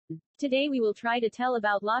Today we will try to tell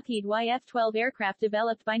about Lockheed YF-12 aircraft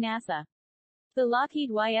developed by NASA. The Lockheed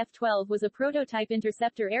YF-12 was a prototype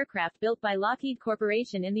interceptor aircraft built by Lockheed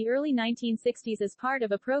Corporation in the early 1960s as part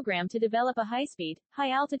of a program to develop a high-speed,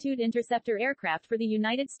 high-altitude interceptor aircraft for the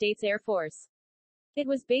United States Air Force. It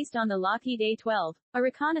was based on the Lockheed A-12, a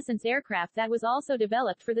reconnaissance aircraft that was also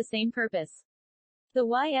developed for the same purpose. The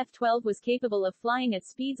YF-12 was capable of flying at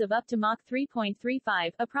speeds of up to Mach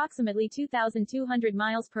 3.35, approximately 2,200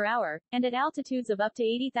 miles per hour, and at altitudes of up to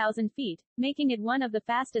 80,000 feet, making it one of the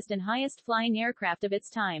fastest and highest-flying aircraft of its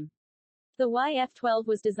time. The YF-12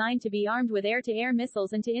 was designed to be armed with air-to-air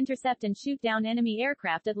missiles and to intercept and shoot down enemy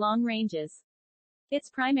aircraft at long ranges. Its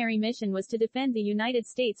primary mission was to defend the United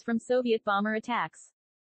States from Soviet bomber attacks.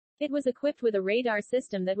 It was equipped with a radar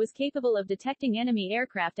system that was capable of detecting enemy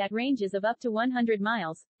aircraft at ranges of up to 100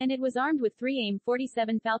 miles, and it was armed with 3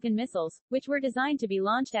 AIM-47 Falcon missiles, which were designed to be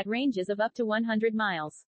launched at ranges of up to 100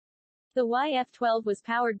 miles. The YF-12 was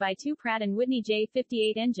powered by 2 Pratt & Whitney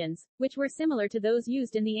J58 engines, which were similar to those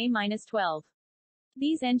used in the A-12.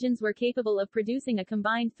 These engines were capable of producing a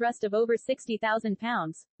combined thrust of over 60,000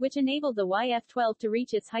 pounds, which enabled the YF-12 to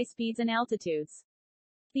reach its high speeds and altitudes.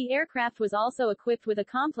 The aircraft was also equipped with a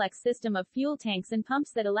complex system of fuel tanks and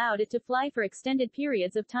pumps that allowed it to fly for extended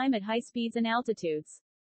periods of time at high speeds and altitudes.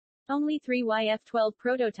 Only 3 YF-12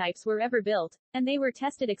 prototypes were ever built, and they were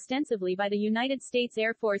tested extensively by the United States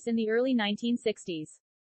Air Force in the early 1960s.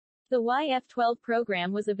 The YF-12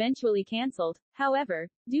 program was eventually cancelled, however,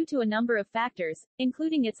 due to a number of factors,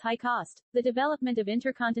 including its high cost, the development of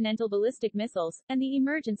intercontinental ballistic missiles, and the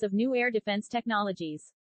emergence of new air defense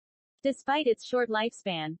technologies. Despite its short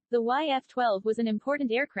lifespan, the YF-12 was an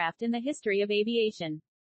important aircraft in the history of aviation.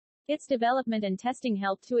 Its development and testing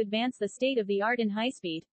helped to advance the state-of-the-art in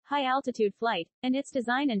high-speed, high-altitude flight, and its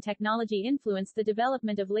design and technology influenced the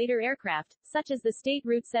development of later aircraft, such as the State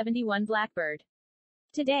Route 71 Blackbird.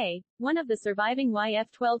 Today, one of the surviving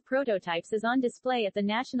YF-12 prototypes is on display at the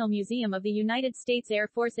National Museum of the United States Air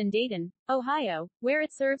Force in Dayton, Ohio, where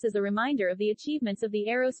it serves as a reminder of the achievements of the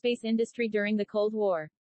aerospace industry during the Cold War.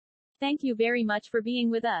 Thank you very much for being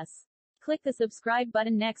with us. Click the subscribe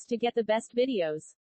button next to get the best videos.